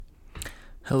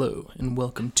Hello and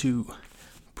welcome to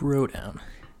Brodown.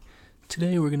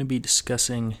 Today we're going to be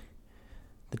discussing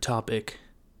the topic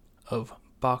of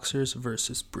boxers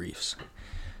versus briefs.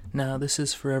 Now this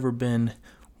has forever been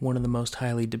one of the most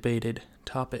highly debated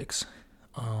topics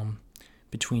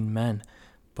between men,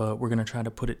 but we're going to try to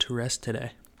put it to rest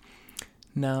today.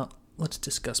 Now let's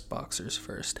discuss boxers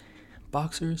first.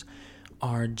 Boxers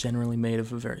are generally made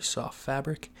of a very soft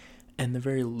fabric and they're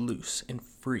very loose and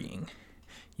freeing.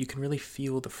 You can really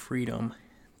feel the freedom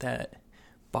that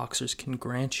boxers can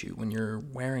grant you when you're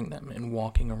wearing them and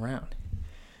walking around.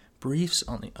 Briefs,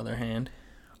 on the other hand,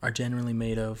 are generally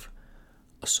made of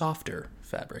a softer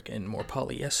fabric and more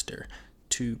polyester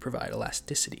to provide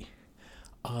elasticity.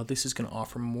 This is going to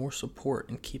offer more support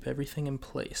and keep everything in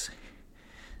place.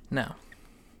 Now,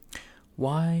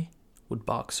 why would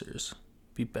boxers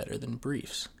be better than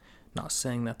briefs? Not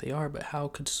saying that they are, but how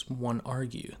could one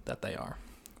argue that they are?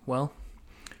 Well,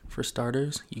 for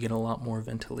starters, you get a lot more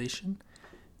ventilation.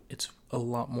 It's a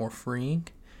lot more freeing.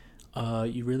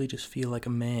 You really just feel like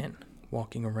a man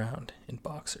walking around in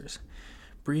boxers.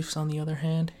 Briefs, on the other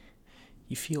hand,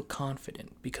 you feel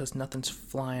confident because nothing's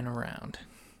flying around.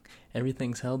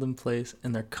 Everything's held in place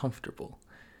and they're comfortable.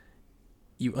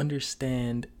 You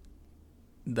understand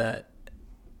that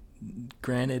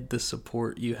granted the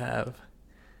support you have,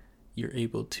 you're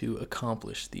able to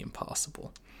accomplish the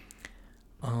impossible.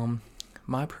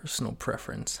 My personal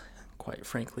preference, quite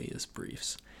frankly, is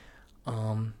briefs.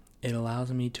 It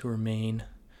allows me to remain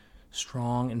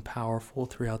strong and powerful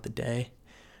throughout the day,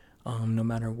 no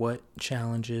matter what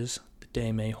challenges the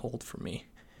day may hold for me.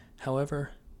 However,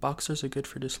 boxers are good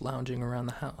for just lounging around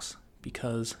the house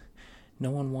because no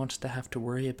one wants to have to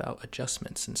worry about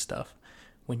adjustments and stuff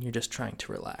when you're just trying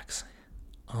to relax.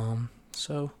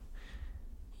 So,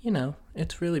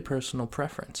 it's really personal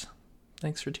preference.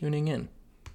 Thanks for tuning in.